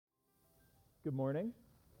Good morning.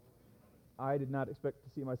 I did not expect to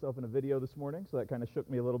see myself in a video this morning, so that kind of shook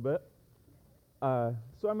me a little bit.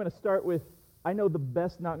 So I'm going to start with, I know the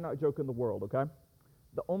best knock-knock joke in the world, okay?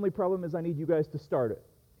 The only problem is I need you guys to start it.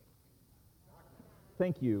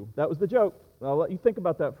 Thank you. That was the joke. I'll let you think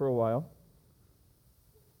about that for a while.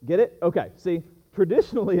 Get it? Okay. See,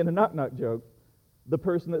 traditionally in a knock-knock joke, the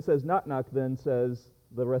person that says knock-knock then says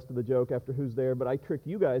the rest of the joke after who's there, but I trick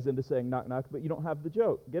you guys into saying knock-knock, but you don't have the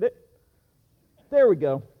joke. Get it? There we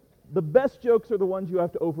go. The best jokes are the ones you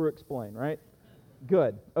have to over-explain, right?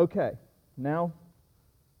 Good. Okay. Now,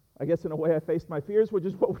 I guess in a way I faced my fears, which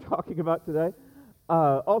is what we're talking about today.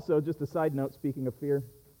 Also, just a side note, speaking of fear,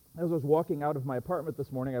 as I was walking out of my apartment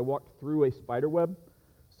this morning, I walked through a spider web.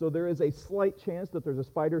 So there is a slight chance that there's a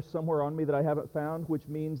spider somewhere on me that I haven't found, which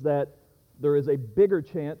means that there is a bigger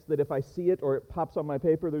chance that if I see it or it pops on my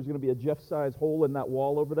paper, there's going to be a Jeff-size hole in that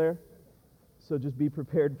wall over there. So just be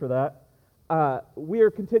prepared for that. We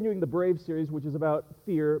are continuing the Brave series, which is about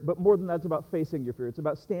fear, but more than that, it's about facing your fear. It's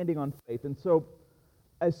about standing on faith. And so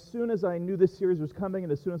as soon as I knew this series was coming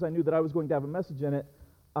and as soon as I knew that I was going to have a message in it,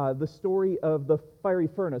 the story of the fiery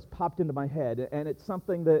furnace popped into my head. And it's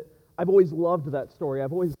something that I've always loved that story.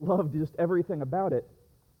 I've always loved just everything about it.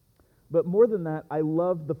 But more than that, I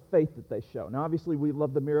love the faith that they show. Now, obviously, we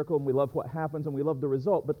love the miracle and we love what happens and we love the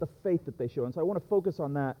result, but the faith that they show. And so I want to focus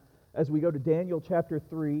on that as we go to Daniel chapter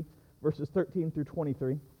 3, verses 13 through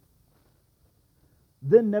 23.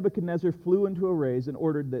 Then Nebuchadnezzar flew into a rage and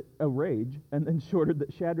ordered that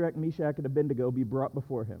Shadrach, Meshach, and Abednego be brought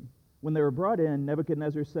before him. When they were brought in,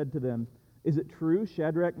 Nebuchadnezzar said to them, "Is it true,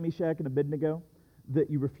 Shadrach, Meshach, and Abednego, that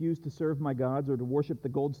you refuse to serve my gods or to worship the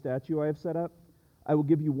gold statue I have set up? I will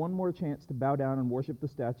give you one more chance to bow down and worship the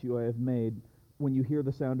statue I have made when you hear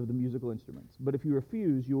the sound of the musical instruments. But if you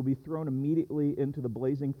refuse, you will be thrown immediately into the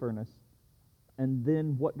blazing furnace, and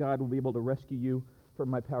then what God will be able to rescue you from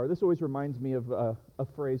my power?" This always reminds me of a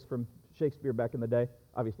phrase from Shakespeare back in the day.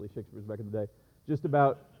 Obviously, Shakespeare's back in the day. Just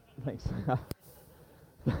about, thanks.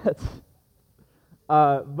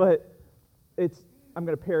 But it's, I'm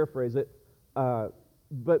going to paraphrase it,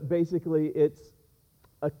 but basically it's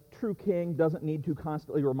a true king doesn't need to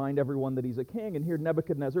constantly remind everyone that he's a king. And here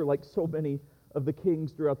Nebuchadnezzar, like so many of the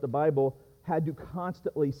kings throughout the Bible, had to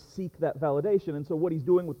constantly seek that validation. And so what he's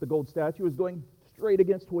doing with the gold statue is going straight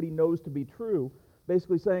against what he knows to be true,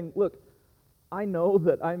 basically saying, look, I know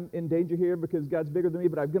that I'm in danger here because God's bigger than me,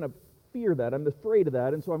 but I'm going to fear that. I'm afraid of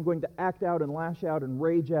that, and so I'm going to act out and lash out and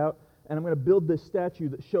rage out, and I'm going to build this statue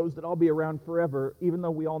that shows that I'll be around forever, even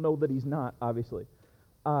though we all know that he's not, obviously.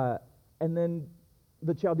 And then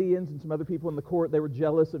the Chaldeans and some other people in the court, they were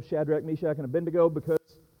jealous of Shadrach, Meshach, and Abednego because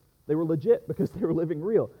they were legit, because they were living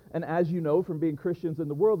real. And as you know from being Christians in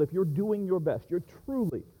the world, if you're doing your best, you're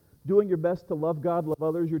truly doing your best to love God, love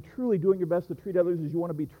others, you're truly doing your best to treat others as you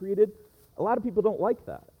want to be treated, a lot of people don't like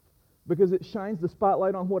that because it shines the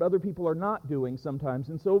spotlight on what other people are not doing sometimes.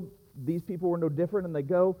 And so these people were no different, and they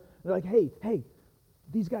go, they're like, hey,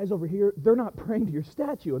 these guys over here, they're not praying to your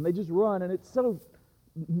statue, and they just run, and it's so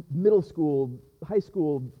middle school, high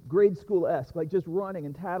school, grade school-esque, like just running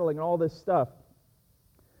and tattling and all this stuff.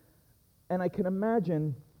 And I can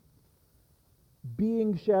imagine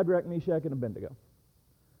being Shadrach, Meshach, and Abednego.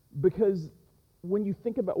 Because when you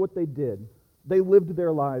think about what they did, they lived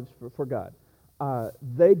their lives for God.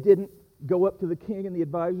 They didn't go up to the king and the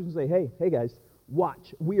advisors and say, hey guys,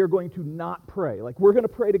 watch, we are going to not pray. Like, we're going to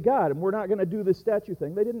pray to God, and we're not going to do this statue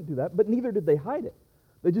thing. They didn't do that, but neither did they hide it.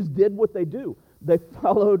 They just did what they do. They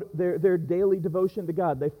followed their daily devotion to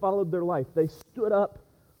God. They followed their life. They stood up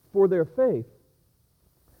for their faith.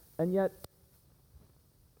 And yet,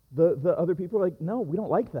 the other people are like, no, we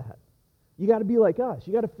don't like that. You got to be like us.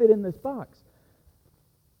 You got to fit in this box.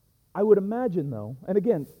 I would imagine, though, and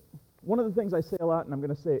again, one of the things I say a lot, and I'm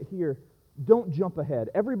going to say it here, don't jump ahead.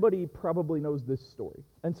 Everybody probably knows this story,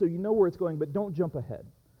 and so you know where it's going, but don't jump ahead,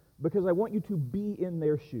 because I want you to be in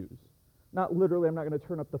their shoes. Not literally, I'm not going to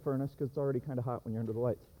turn up the furnace, because it's already kind of hot when you're under the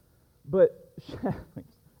lights. But,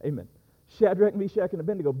 amen. Shadrach, Meshach, and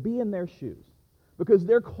Abednego, be in their shoes, because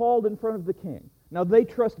they're called in front of the king. Now, they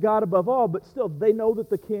trust God above all, but still, they know that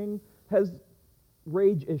the king has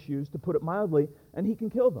rage issues, to put it mildly, and he can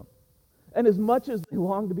kill them. And as much as they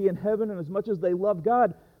long to be in heaven and as much as they love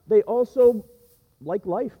God, they also like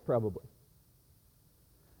life, probably.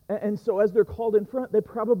 And so as they're called in front, they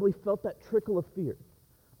probably felt that trickle of fear.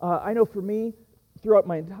 I know for me, throughout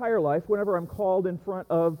my entire life, whenever I'm called in front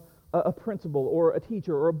of a principal or a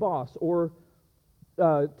teacher or a boss or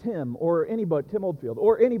Tim or anybody, Tim Oldfield,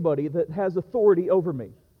 or anybody that has authority over me,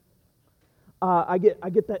 I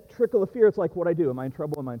get that trickle of fear. It's like, what I do? Am I in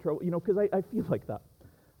trouble? Am I in trouble? You know, because I feel like that.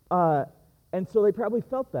 And so they probably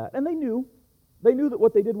felt that. And they knew that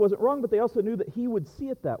what they did wasn't wrong, but they also knew that he would see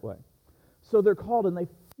it that way. So they're called and they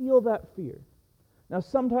feel that fear. Now,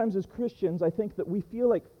 sometimes as Christians, I think that we feel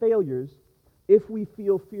like failures if we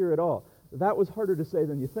feel fear at all. That was harder to say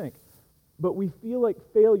than you think. But we feel like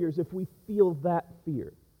failures if we feel that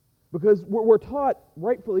fear. Because we're taught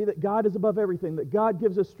rightfully that God is above everything, that God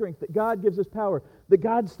gives us strength, that God gives us power, that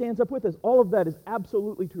God stands up with us. All of that is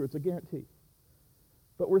absolutely true. It's a guarantee.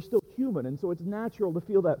 But we're still human, and so it's natural to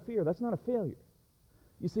feel that fear. That's not a failure.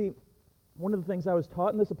 You see, one of the things I was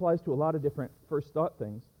taught, and this applies to a lot of different first thought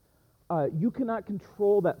things, you cannot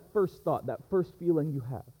control that first thought, that first feeling you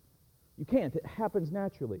have. You can't. It happens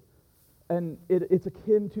naturally. And it's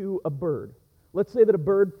akin to a bird. Let's say that a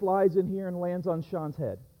bird flies in here and lands on Sean's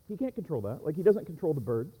head. He can't control that. Like, he doesn't control the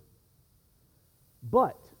birds.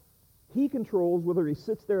 But he controls whether he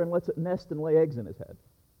sits there and lets it nest and lay eggs in his head,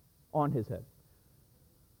 on his head.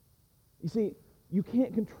 You see, you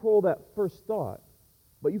can't control that first thought,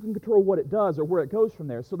 but you can control what it does or where it goes from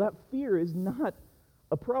there. So that fear is not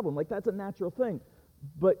a problem. Like, that's a natural thing.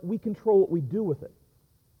 But we control what we do with it.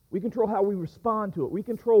 We control how we respond to it. We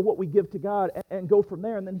control what we give to God and go from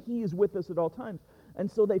there, and then he is with us at all times.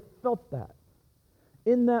 And so they felt that.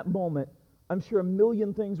 In that moment, I'm sure a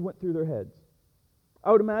million things went through their heads.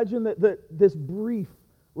 I would imagine that this brief,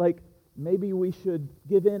 like, maybe we should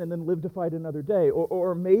give in and then live to fight another day,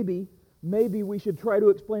 or maybe we should try to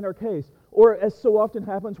explain our case. Or, as so often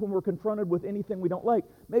happens when we're confronted with anything we don't like,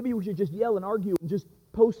 maybe we should just yell and argue and just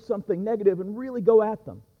post something negative and really go at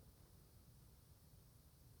them.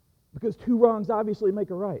 Because two wrongs obviously make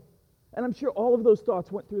a right. And I'm sure all of those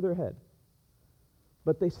thoughts went through their head.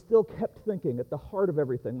 But they still kept thinking at the heart of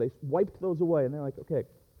everything. They wiped those away, and they're like, okay,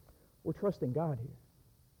 we're trusting God here.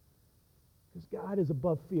 Because God is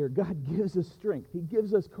above fear. God gives us strength. He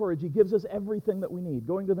gives us courage. He gives us everything that we need.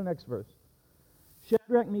 Going to the next verse.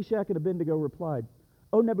 Shadrach, Meshach, and Abednego replied,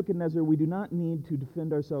 O Nebuchadnezzar, we do not need to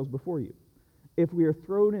defend ourselves before you. If we are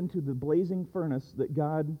thrown into the blazing furnace, the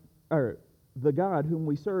God whom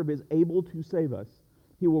we serve is able to save us.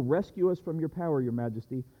 He will rescue us from your power, your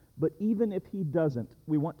majesty. But even if he doesn't,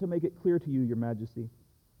 we want to make it clear to you, your majesty,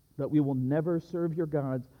 that we will never serve your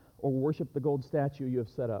gods or worship the gold statue you have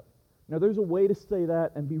set up. Now, there's a way to say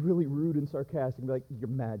that and be really rude and sarcastic, and be like, your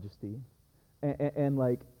majesty. And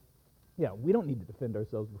like, yeah, we don't need to defend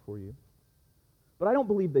ourselves before you. But I don't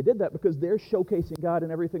believe they did that, because they're showcasing God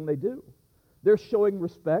in everything they do. They're showing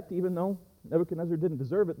respect, even though Nebuchadnezzar didn't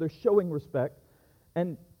deserve it. They're showing respect,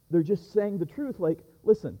 and they're just saying the truth, like,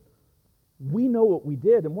 listen, we know what we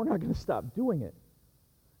did, and we're not going to stop doing it.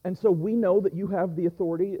 And so we know that you have the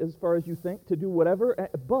authority, as far as you think, to do whatever,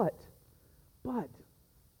 but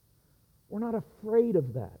we're not afraid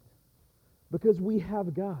of that, because we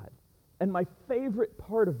have God. And my favorite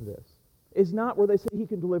part of this is not where they say he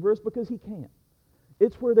can deliver us, because he can't.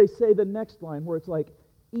 It's where they say the next line, where it's like,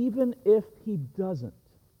 even if he doesn't.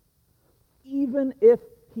 Even if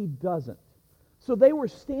he doesn't. So they were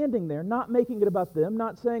standing there, not making it about them,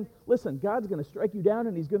 not saying, listen, God's going to strike you down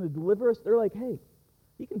and he's going to deliver us. They're like, hey,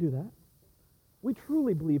 he can do that. We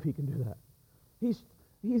truly believe he can do that.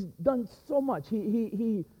 He's done so much.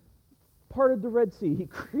 He parted the Red Sea. He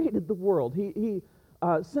created the world. He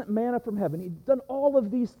sent manna from heaven. He's done all of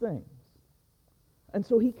these things. And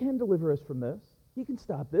so he can deliver us from this. He can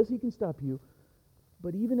stop this. He can stop you.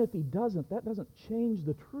 But even if he doesn't, that doesn't change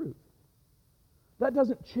the truth. That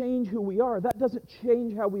doesn't change who we are. That doesn't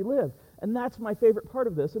change how we live. And that's my favorite part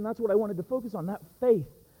of this, and that's what I wanted to focus on, that faith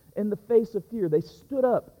in the face of fear. They stood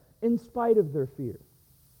up in spite of their fear.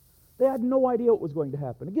 They had no idea what was going to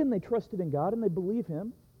happen. Again, they trusted in God and they believe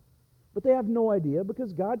him, but they have no idea,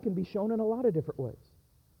 because God can be shown in a lot of different ways.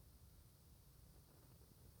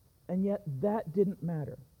 And yet that didn't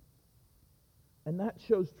matter. And that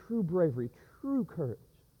shows true bravery, true courage.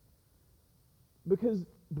 Because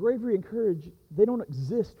bravery and courage, they don't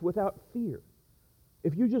exist without fear.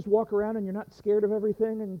 If you just walk around and you're not scared of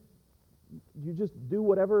everything and you just do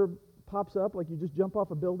whatever pops up, like you just jump off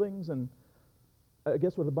of buildings and I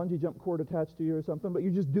guess with a bungee jump cord attached to you or something, but you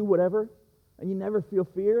just do whatever and you never feel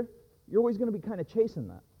fear, you're always going to be kind of chasing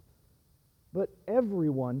that. But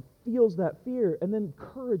everyone feels that fear, and then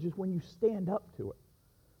courage is when you stand up to it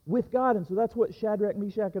with God. And so that's what Shadrach,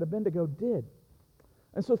 Meshach, and Abednego did.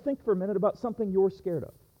 And so think for a minute about something you're scared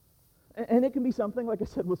of. And it can be something, like I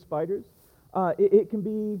said, with spiders. It can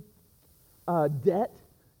be debt.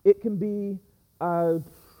 It can be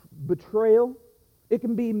betrayal. It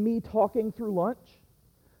can be me talking through lunch.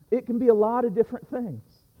 It can be a lot of different things.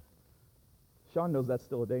 Sean knows that's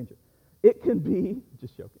still a danger. It can be,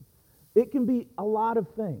 just joking, it can be a lot of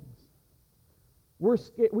things. We're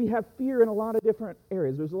scared. We have fear in a lot of different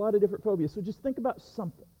areas. There's a lot of different phobias. So just think about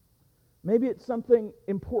something. Maybe it's something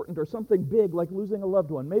important or something big like losing a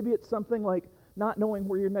loved one. Maybe it's something like not knowing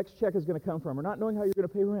where your next check is going to come from or not knowing how you're going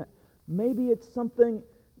to pay rent. Maybe it's something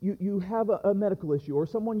you have a medical issue or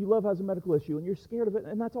someone you love has a medical issue and you're scared of it,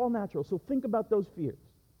 and that's all natural. So think about those fears.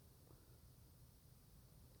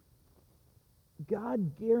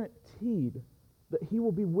 God guaranteed that he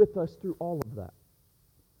will be with us through all of that.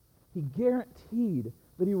 He guaranteed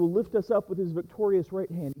that he will lift us up with his victorious right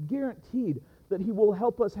hand. He guaranteed that he will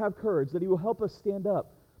help us have courage, that he will help us stand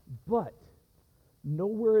up. But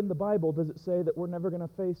nowhere in the Bible does it say that we're never going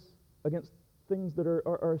to face against things that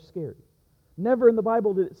are scary. Never in the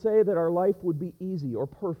Bible did it say that our life would be easy or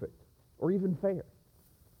perfect or even fair.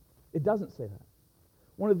 It doesn't say that.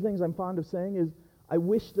 One of the things I'm fond of saying is, I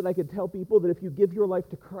wish that I could tell people that if you give your life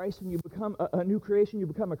to Christ and you become a new creation, you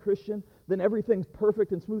become a Christian, then everything's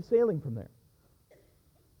perfect and smooth sailing from there.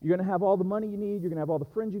 You're going to have all the money you need, you're going to have all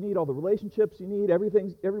the friends you need, all the relationships you need,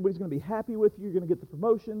 everybody's going to be happy with you, you're going to get the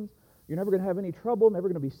promotions, you're never going to have any trouble, never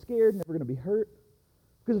going to be scared, never going to be hurt.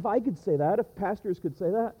 Because if I could say that, if pastors could say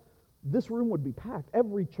that, this room would be packed.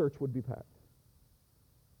 Every church would be packed.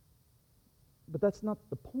 But that's not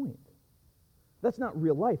the point. That's not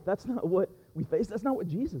real life. That's not what we face. That's not what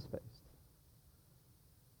Jesus faced.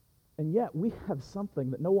 And yet we have something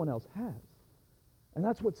that no one else has. And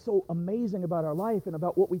that's what's so amazing about our life and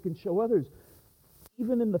about what we can show others.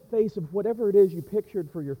 Even in the face of whatever it is you pictured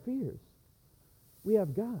for your fears, we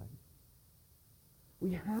have God.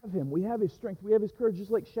 We have him. We have his strength. We have his courage, just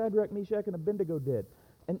like Shadrach, Meshach, and Abednego did.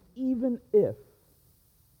 And even if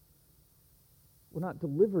we're not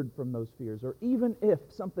delivered from those fears, or even if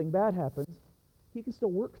something bad happens, he can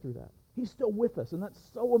still work through that. He's still with us, and that's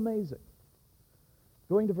so amazing.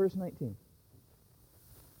 Going to verse 19.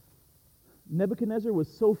 Nebuchadnezzar was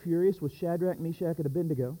so furious with Shadrach, Meshach, and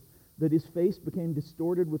Abednego that his face became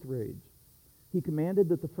distorted with rage. He commanded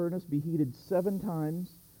that the furnace be heated 7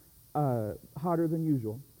 times hotter than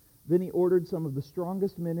usual. Then he ordered some of the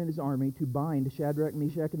strongest men in his army to bind Shadrach,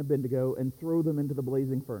 Meshach, and Abednego and throw them into the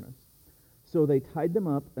blazing furnace. So they tied them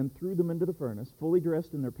up and threw them into the furnace, fully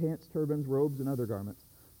dressed in their pants, turbans, robes, and other garments.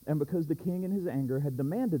 And because the king in his anger had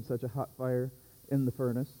demanded such a hot fire in the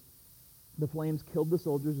furnace, the flames killed the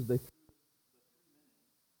soldiers as they threw the 3 men in.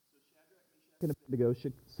 So Shadrach, Meshach, and Abednego,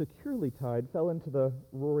 securely tied, fell into the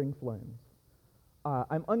roaring flames.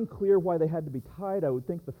 I'm unclear why they had to be tied. I would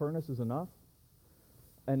think the furnace is enough.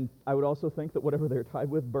 And I would also think that whatever they're tied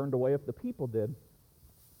with burned away if the people did.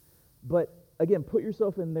 But again, put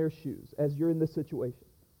yourself in their shoes as you're in this situation.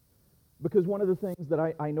 Because one of the things that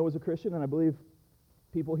I know as a Christian, and I believe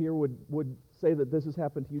people here would say that this has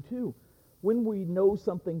happened to you too, when we know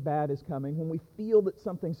something bad is coming, when we feel that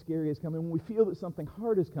something scary is coming, when we feel that something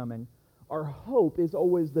hard is coming, our hope is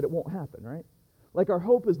always that it won't happen, right? Like our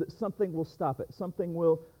hope is that something will stop it, something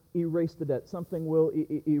will erase the debt, something will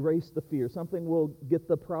erase the fear, something will get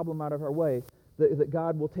the problem out of our way, that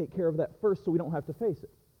God will take care of that first so we don't have to face it.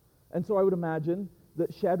 And so I would imagine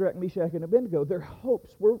that Shadrach, Meshach, and Abednego, their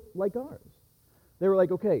hopes were like ours. They were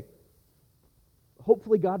like, okay,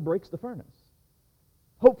 hopefully God breaks the furnace.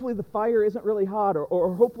 Hopefully the fire isn't really hot,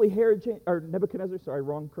 or hopefully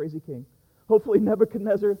crazy king. Hopefully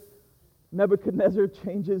Nebuchadnezzar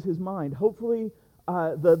changes his mind. Hopefully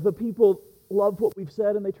the people love what we've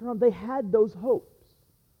said and they turn on. They had those hopes.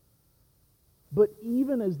 But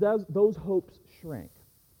even as those hopes shrank,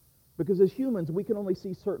 because as humans, we can only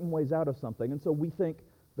see certain ways out of something, and so we think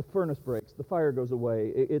the furnace breaks, the fire goes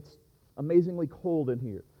away, it's amazingly cold in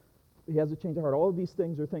here. He has a change of heart. All of these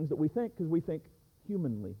things are things that we think because we think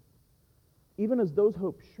humanly. Even as those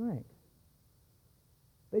hopes shrank,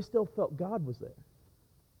 they still felt God was there.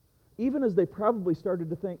 Even as they probably started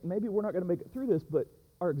to think, maybe we're not going to make it through this, but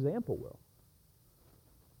our example will.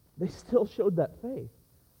 They still showed that faith.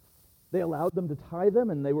 They allowed them to tie them,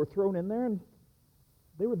 and they were thrown in there, and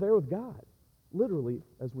they were there with God, literally,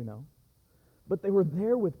 as we know. But they were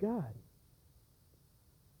there with God.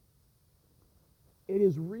 It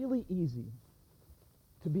is really easy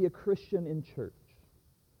to be a Christian in church.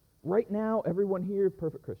 Right now, everyone here is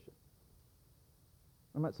perfect Christian.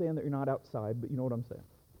 I'm not saying that you're not outside, but you know what I'm saying.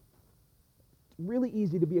 It's really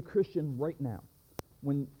easy to be a Christian right now.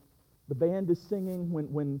 When the band is singing,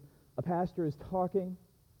 when a pastor is talking,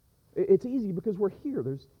 it's easy because we're here.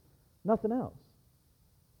 There's nothing else.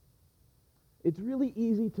 It's really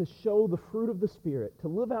easy to show the fruit of the Spirit, to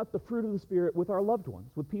live out the fruit of the Spirit with our loved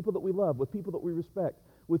ones, with people that we love, with people that we respect,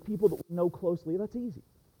 with people that we know closely. That's easy.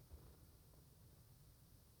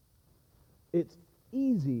 It's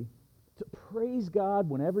easy to praise God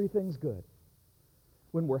when everything's good.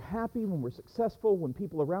 when we're happy, when we're successful, when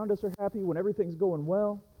people around us are happy, when everything's going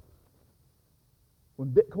well, when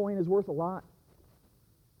Bitcoin is worth a lot.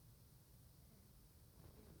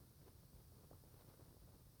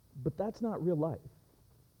 But that's not real life.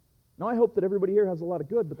 Now, I hope that everybody here has a lot of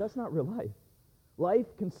good, but that's not real life. Life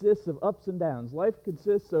consists of ups and downs. Life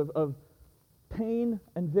consists of pain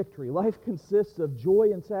and victory. Life consists of joy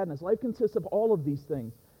and sadness. Life consists of all of these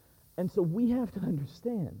things. And so we have to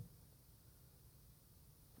understand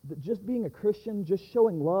that just being a Christian, just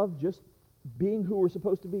showing love, just being who we're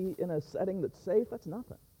supposed to be in a setting that's safe, that's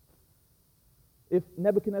nothing. If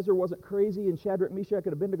Nebuchadnezzar wasn't crazy and Shadrach, Meshach,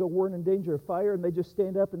 and Abednego weren't in danger of fire and they just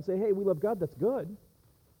stand up and say, hey, we love God, that's good.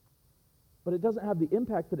 But it doesn't have the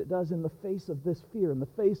impact that it does in the face of this fear, in the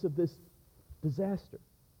face of this disaster.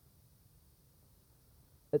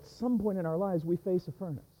 At some point in our lives, we face a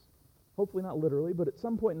furnace. Hopefully not literally, but at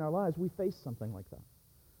some point in our lives, we face something like that.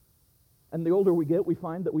 And the older we get, we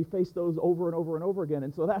find that we face those over and over and over again.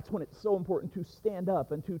 And so that's when it's so important to stand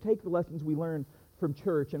up and to take the lessons we learn from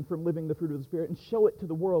church and from living the fruit of the Spirit and show it to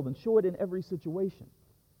the world and show it in every situation.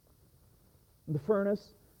 And the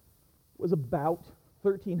furnace was about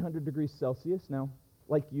 1,300 degrees Celsius. Now,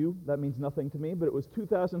 like you, that means nothing to me, but it was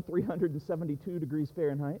 2,372 degrees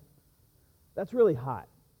Fahrenheit. That's really hot.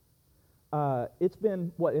 It's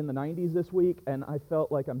been, in the 90s this week, and I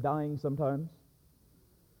felt like I'm dying sometimes.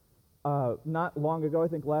 Not long ago, I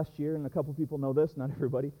think last year, and a couple people know this, not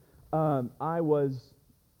everybody, I was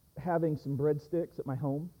having some breadsticks at my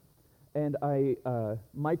home, and I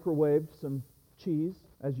microwaved some cheese,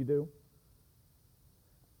 as you do,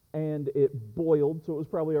 and it boiled, so it was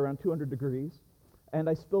probably around 200 degrees, and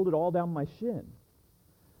I spilled it all down my shin.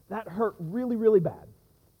 That hurt really, really bad,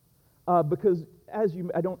 because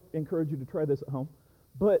I don't encourage you to try this at home,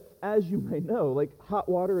 but as you may know, like hot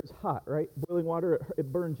water is hot, right? Boiling water,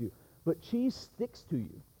 it burns you, but cheese sticks to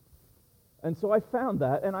you. And so I found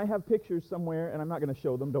that, and I have pictures somewhere, and I'm not going to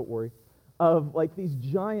show them, don't worry, of like these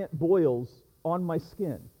giant boils on my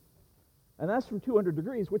skin. And that's from 200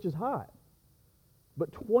 degrees, which is hot.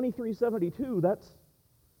 But 2372, that's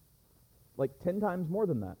like 10 times more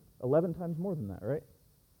than that, 11 times more than that, right?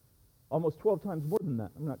 Almost 12 times more than that.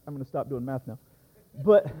 I'm going to stop doing math now.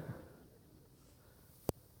 But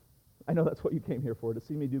I know that's what you came here for, to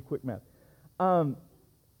see me do quick math.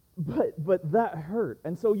 But that hurt.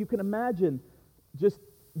 And so you can imagine just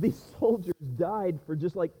these soldiers died for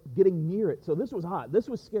just like getting near it. So this was hot. This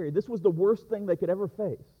was scary. This was the worst thing they could ever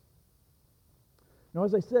face. Now,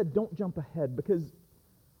 as I said, don't jump ahead, because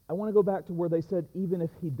I want to go back to where they said, even if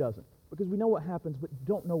he doesn't. Because we know what happens, but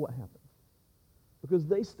don't know what happens. Because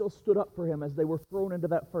they still stood up for him as they were thrown into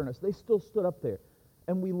that furnace. They still stood up there.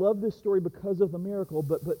 And we love this story because of the miracle,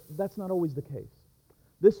 but that's not always the case.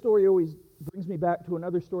 This story always brings me back to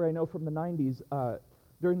another story I know from the 90s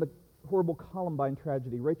during the horrible Columbine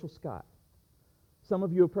tragedy, Rachel Scott. Some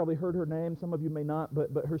of you have probably heard her name, some of you may not, but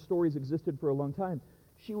her stories existed for a long time.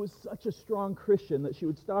 She was such a strong Christian that she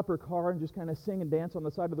would stop her car and just kind of sing and dance on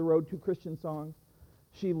the side of the road 2 Christian songs.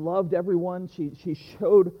 She loved everyone. She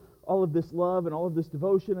showed all of this love and all of this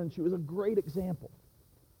devotion, and she was a great example.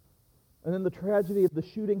 And then the tragedy of the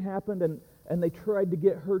shooting happened, and they tried to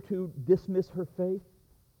get her to dismiss her faith.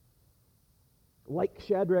 Like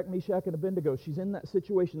Shadrach, Meshach, and Abednego, she's in that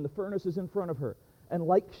situation. The furnace is in front of her. And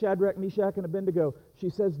like Shadrach, Meshach, and Abednego,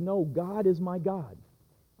 she says, no, God is my God.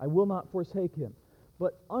 I will not forsake him.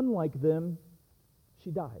 But unlike them,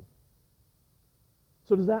 she died.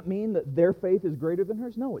 So does that mean that their faith is greater than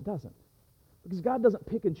hers? No, it doesn't. Because God doesn't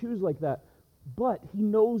pick and choose like that. But he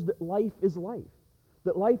knows that life is life.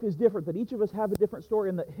 That life is different, that each of us have a different story,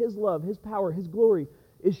 and that his love, his power, his glory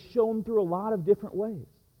is shown through a lot of different ways.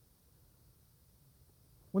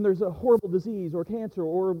 When there's a horrible disease or cancer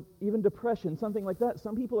or even depression, something like that,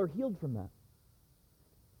 some people are healed from that.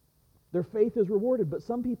 Their faith is rewarded, but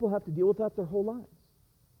some people have to deal with that their whole lives.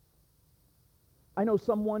 I know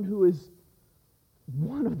someone who is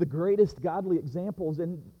one of the greatest godly examples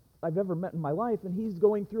I've ever met in my life, and he's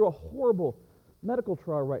going through a horrible medical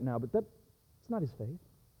trial right now, but it's not his faith.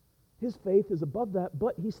 His faith is above that,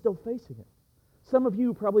 but he's still facing it. Some of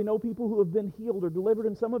you probably know people who have been healed or delivered,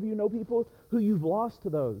 and some of you know people who you've lost to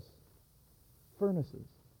those furnaces.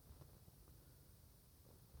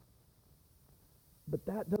 But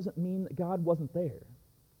that doesn't mean that God wasn't there.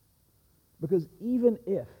 Because even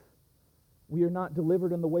if we are not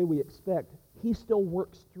delivered in the way we expect, he still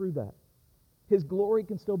works through that. His glory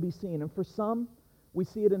can still be seen. And for some, we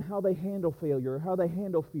see it in how they handle failure, or how they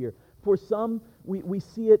handle fear. For some, we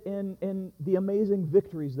see it in the amazing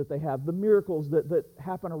victories that they have, the miracles that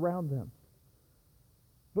happen around them.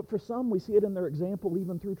 But for some, we see it in their example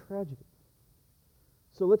even through tragedy.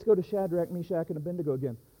 So let's go to Shadrach, Meshach, and Abednego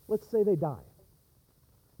again. Let's say they die.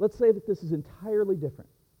 Let's say that this is entirely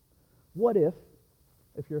different. What if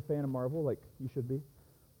you're a fan of Marvel, like you should be,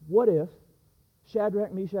 what if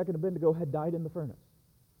Shadrach, Meshach, and Abednego had died in the furnace?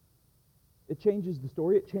 It changes the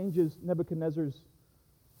story. It changes Nebuchadnezzar's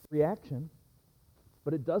reaction,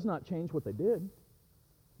 but it does not change what they did.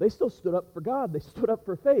 They still stood up for God. They stood up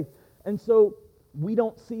for faith. And so we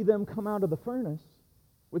don't see them come out of the furnace,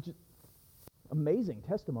 which is amazing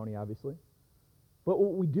testimony, obviously. But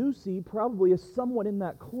what we do see probably is someone in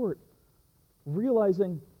that court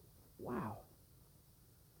realizing, wow,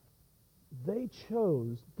 they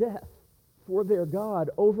chose death for their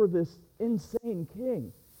God over this insane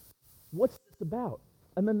king. What's this about?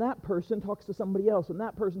 And then that person talks to somebody else, and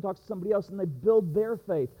that person talks to somebody else, and they build their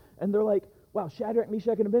faith. And they're like, wow, Shadrach,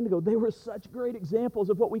 Meshach, and Abednego, they were such great examples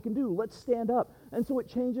of what we can do. Let's stand up. And so it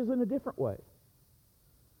changes in a different way.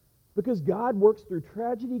 Because God works through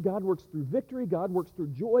tragedy, God works through victory, God works through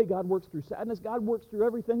joy, God works through sadness, God works through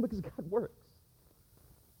everything because God works.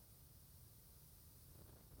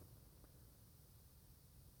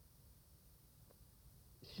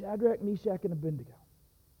 Shadrach, Meshach, and Abednego.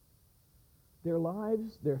 Their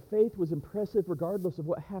lives, their faith was impressive regardless of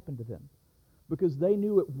what happened to them, because they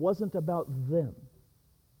knew it wasn't about them.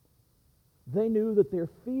 They knew that their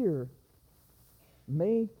fear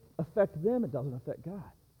may affect them, it doesn't affect God.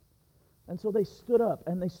 And so they stood up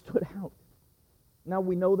and they stood out. Now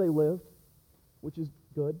we know they lived, which is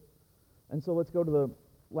good. And so let's go to the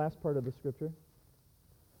last part of the scripture.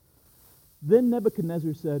 Then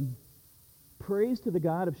Nebuchadnezzar said, "Praise to the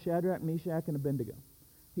God of Shadrach, Meshach, and Abednego.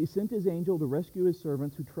 He sent his angel to rescue his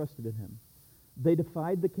servants who trusted in him. They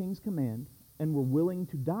defied the king's command and were willing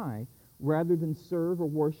to die rather than serve or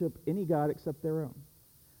worship any god except their own.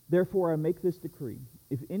 Therefore I make this decree.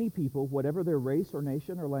 If any people, whatever their race or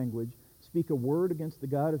nation or language, speak a word against the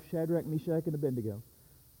God of Shadrach, Meshach, and Abednego,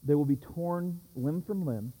 they will be torn limb from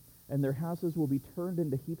limb, and their houses will be turned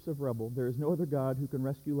into heaps of rubble. There is no other God who can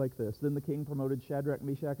rescue like this." Then the king promoted Shadrach,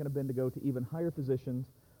 Meshach, and Abednego to even higher positions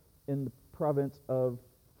in the province of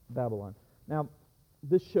Babylon. Now,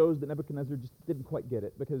 this shows that Nebuchadnezzar just didn't quite get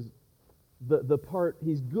it, because the part,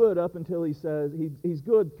 he's good up until he says, he's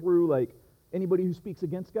good through, like, anybody who speaks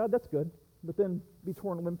against God, that's good. But then be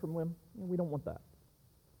torn limb from limb, we don't want that.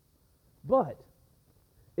 But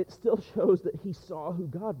it still shows that he saw who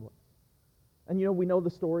God was. And we know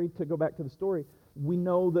the story. To go back to the story, we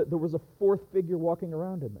know that there was a fourth figure walking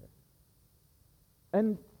around in there.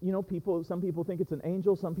 And, some people think it's an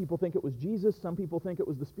angel, some people think it was Jesus, some people think it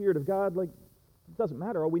was the Spirit of God. Like, it doesn't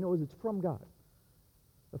matter. All we know is it's from God.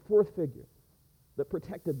 A fourth figure that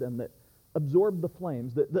protected them, that absorbed the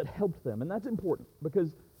flames, that helped them. And that's important,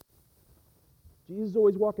 because Jesus is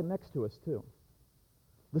always walking next to us, too.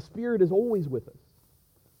 The Spirit is always with us.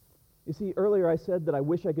 You see, earlier I said that I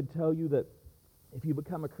wish I could tell you that if you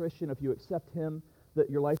become a Christian, if you accept Him, that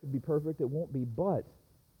your life would be perfect. It won't be, but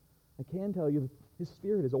I can tell you that His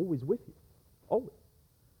Spirit is always with you. Always.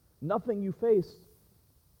 Nothing you face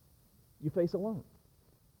alone.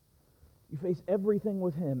 You face everything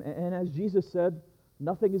with Him. And as Jesus said,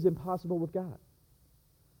 nothing is impossible with God.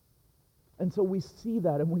 And so we see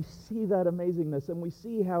that, and we see that amazingness, and we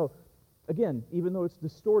see how, again, even though it's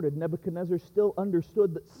distorted, Nebuchadnezzar still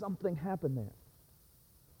understood that something happened there.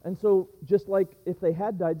 And so, just like if they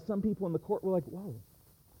had died, some people in the court were like, whoa,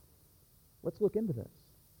 let's look into this.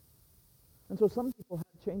 And so some people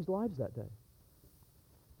had changed lives that day.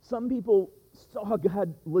 Some people saw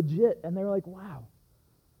God legit, and they were like, wow.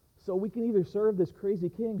 So we can either serve this crazy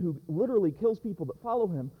king who literally kills people that follow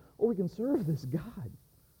him, or we can serve this God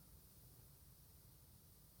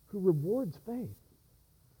who rewards faith,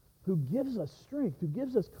 who gives us strength, who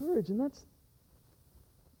gives us courage, and that's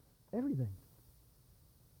everything.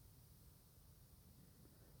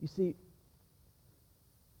 You see,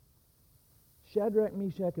 Shadrach,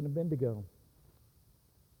 Meshach, and Abednego,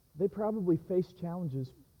 they probably faced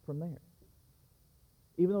challenges from there.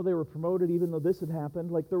 Even though they were promoted, even though this had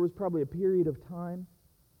happened, like there was probably a period of time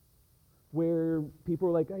where people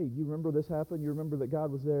were like, hey, you remember this happened? You remember that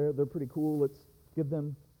God was there? They're pretty cool. Let's give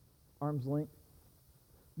them arm's length.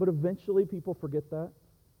 But eventually people forget that.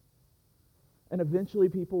 And eventually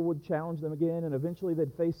people would challenge them again, and eventually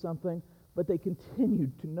they'd face something, but they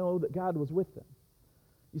continued to know that God was with them.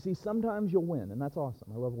 You see, sometimes you'll win, and that's awesome.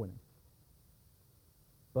 I love winning.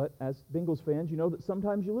 But as Bengals fans, you know that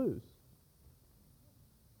sometimes you lose.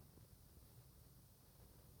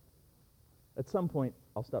 At some point,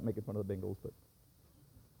 I'll stop making fun of the Bengals, but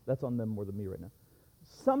that's on them more than me right now.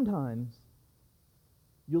 Sometimes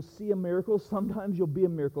you'll see a miracle. Sometimes you'll be a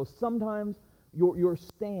miracle. Sometimes your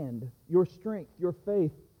stand, your strength, your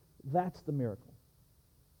faith, that's the miracle.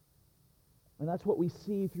 And that's what we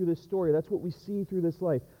see through this story. That's what we see through this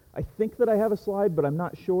life. I think that I have a slide, but I'm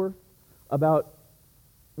not sure about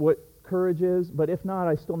what courage is. But if not,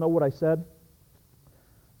 I still know what I said.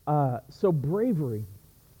 So bravery,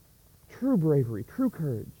 true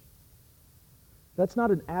courage, that's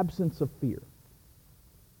not an absence of fear.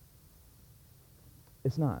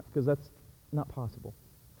 It's not, because that's not possible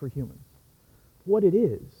for humans. What it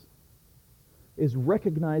is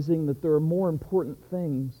recognizing that there are more important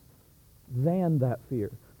things than that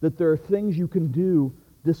fear, that there are things you can do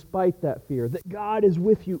despite that fear, that God is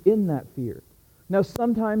with you in that fear. Now,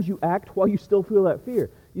 sometimes you act while you still feel that fear.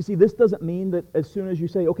 You see, this doesn't mean that as soon as you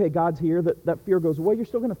say, okay, God's here, that fear goes away. You're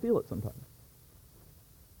still going to feel it sometimes.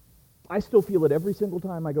 I still feel it every single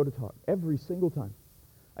time I go to talk. Every single time.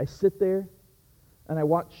 I sit there and I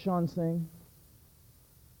watch Sean sing.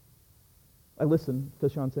 I listen to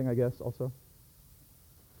Sean sing, I guess, also.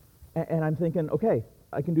 And I'm thinking, okay,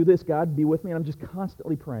 I can do this, God, be with me, and I'm just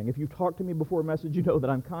constantly praying. If you've talked to me before a message, you know that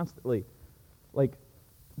I'm constantly,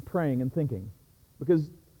 praying and thinking. Because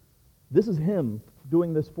this is Him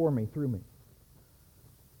doing this for me, through me.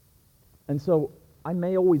 And so I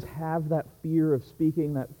may always have that fear of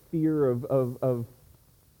speaking, that fear of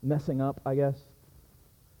messing up, I guess.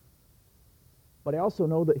 But I also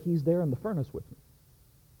know that He's there in the furnace with me.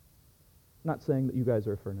 Not saying that you guys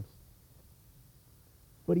are a furnace.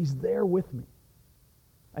 But He's there with me.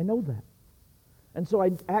 I know that. And so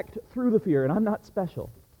I act through the fear, and I'm not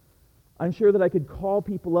special. I'm sure that I could call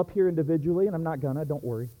people up here individually, and I'm not gonna, don't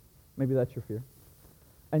worry. Maybe that's your fear.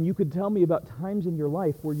 And you could tell me about times in your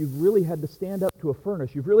life where you've really had to stand up to a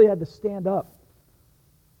furnace. You've really had to stand up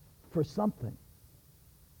for something.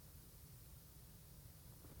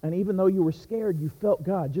 And even though you were scared, you felt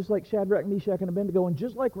God, just like Shadrach, Meshach, and Abednego, and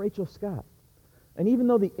just like Rachel Scott. And even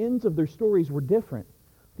though the ends of their stories were different,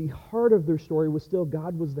 the heart of their story was still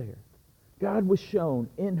God was there. God was shown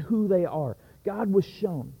in who they are. God was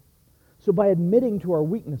shown. So by admitting to our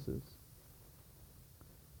weaknesses,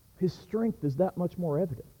 His strength is that much more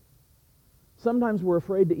evident. Sometimes we're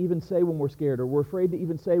afraid to even say when we're scared, or we're afraid to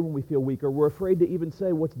even say when we feel weak, or we're afraid to even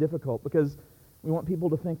say what's difficult because we want people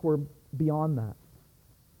to think we're beyond that.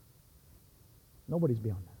 Nobody's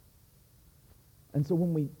beyond that. And so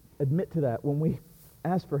when we admit to that, when we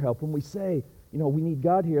ask for help, when we say, we need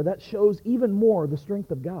God here, that shows even more the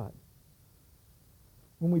strength of God.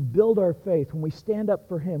 When we build our faith, when we stand up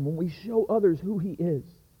for Him, when we show others who He is,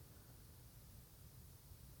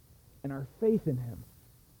 and our faith in Him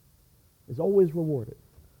is always rewarded.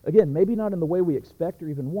 Again, maybe not in the way we expect or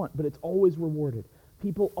even want, but it's always rewarded.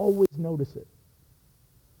 People always notice it.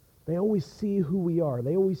 They always see who we are.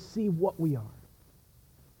 They always see what we are.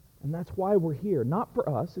 And that's why we're here. Not for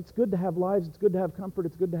us. It's good to have lives. It's good to have comfort.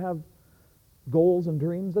 It's good to have goals and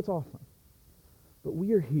dreams. That's awesome. But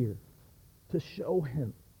we are here to show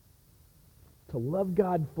Him, to love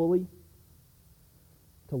God fully,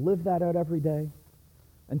 to live that out every day,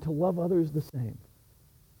 and to love others the same.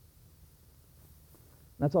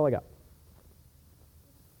 That's all I got.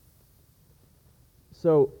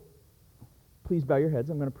 So, please bow your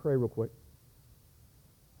heads. I'm going to pray real quick.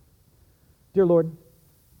 Dear Lord,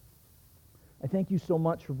 I thank You so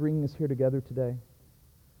much for bringing us here together today.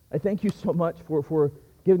 I thank You so much for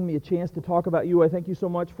giving me a chance to talk about You. I thank You so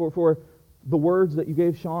much for the words that You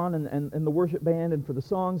gave Sean and the worship band and for the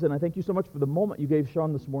songs. And I thank You so much for the moment You gave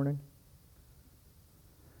Sean this morning.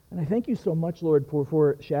 And I thank You so much, Lord,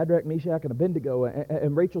 for Shadrach, Meshach, and Abednego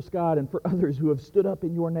and Rachel Scott and for others who have stood up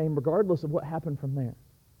in Your name regardless of what happened from there.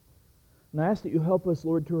 And I ask that You help us,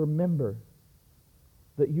 Lord, to remember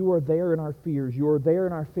that You are there in our fears. You are there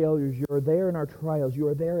in our failures. You are there in our trials. You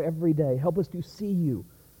are there every day. Help us to see You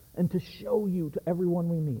and to show You to everyone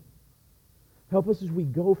we meet. Help us as we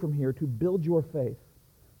go from here to build Your faith,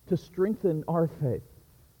 to strengthen our faith,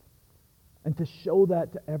 and to show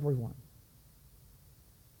that to everyone.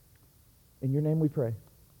 In Your name we pray.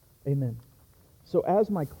 Amen. So as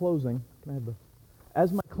my closing, my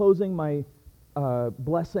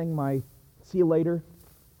blessing, my see you later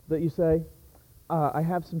that you say, I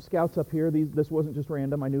have some scouts up here. This wasn't just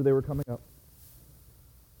random. I knew they were coming up.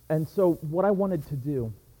 And so what I wanted to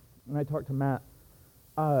do, and I talked to Matt,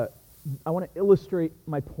 I want to illustrate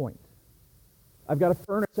my point. I've got a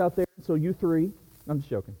furnace out there, so you three, I'm just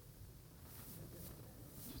joking.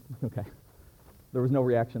 Okay. There was no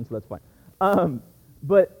reaction, so that's fine.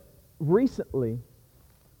 But recently,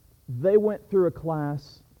 they went through a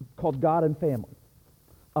class called God and Family.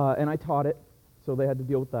 And I taught it, so they had to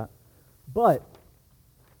deal with that. But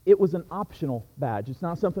it was an optional badge. It's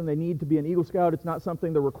not something they need to be an Eagle Scout. It's not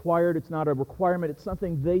something they're required. It's not a requirement. It's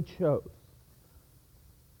something they chose,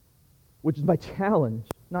 which is my challenge,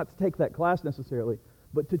 not to take that class necessarily,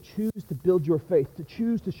 but to choose to build your faith, to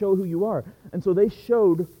choose to show who you are. And so they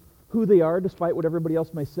showed who they are, despite what everybody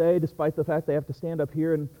else may say, despite the fact they have to stand up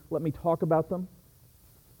here and let me talk about them.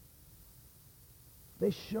 They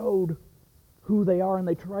showed who they are, and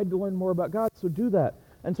they tried to learn more about God, so do that.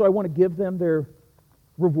 And so I want to give them their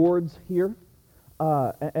rewards here,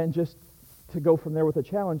 and just to go from there with a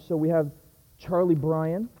challenge. So we have Charlie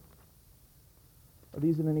Bryan. Are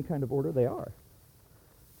these in any kind of order? They are.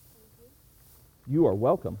 You are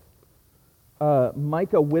welcome.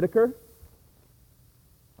 Micah Whitaker.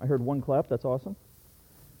 I heard one clap. That's awesome.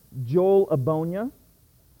 Joel Abonia.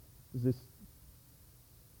 Is this?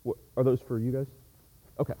 What, are those for you guys?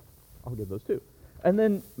 Okay, I'll give those too. And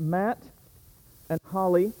then Matt and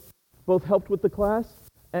Holly both helped with the class,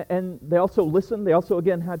 and they also listened. They also,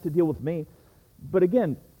 again, had to deal with me. But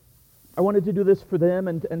again, I wanted to do this for them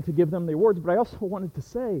and to give them the awards, but I also wanted to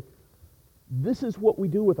say, this is what we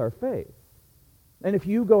do with our faith. And if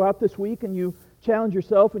you go out this week and you challenge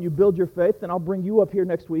yourself and you build your faith, then I'll bring you up here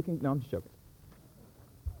next week. And, no, I'm just joking.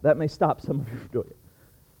 That may stop some of you from doing it.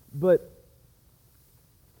 But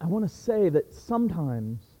I want to say that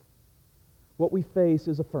sometimes what we face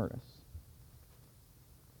is a furnace.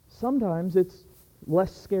 Sometimes it's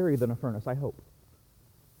less scary than a furnace, I hope.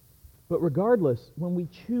 But regardless, when we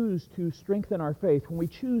choose to strengthen our faith, when we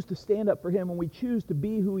choose to stand up for Him, when we choose to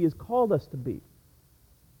be who He has called us to be,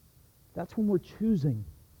 that's when we're choosing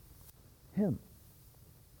Him.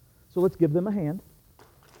 So let's give them a hand.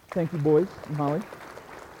 Thank you, boys and Holly.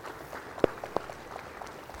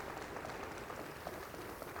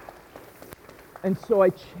 And so I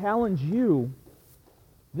challenge you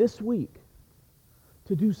this week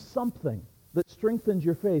to do something that strengthens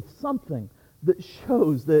your faith, something that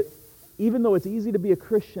shows that even though it's easy to be a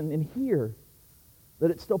Christian in here,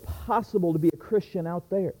 that it's still possible to be a Christian out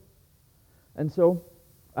there. And so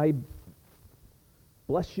I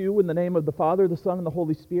bless you in the name of the Father, the Son, and the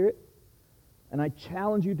Holy Spirit. And I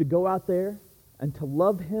challenge you to go out there and to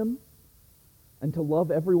love Him and to love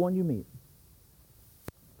everyone you meet.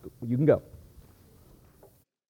 You can go.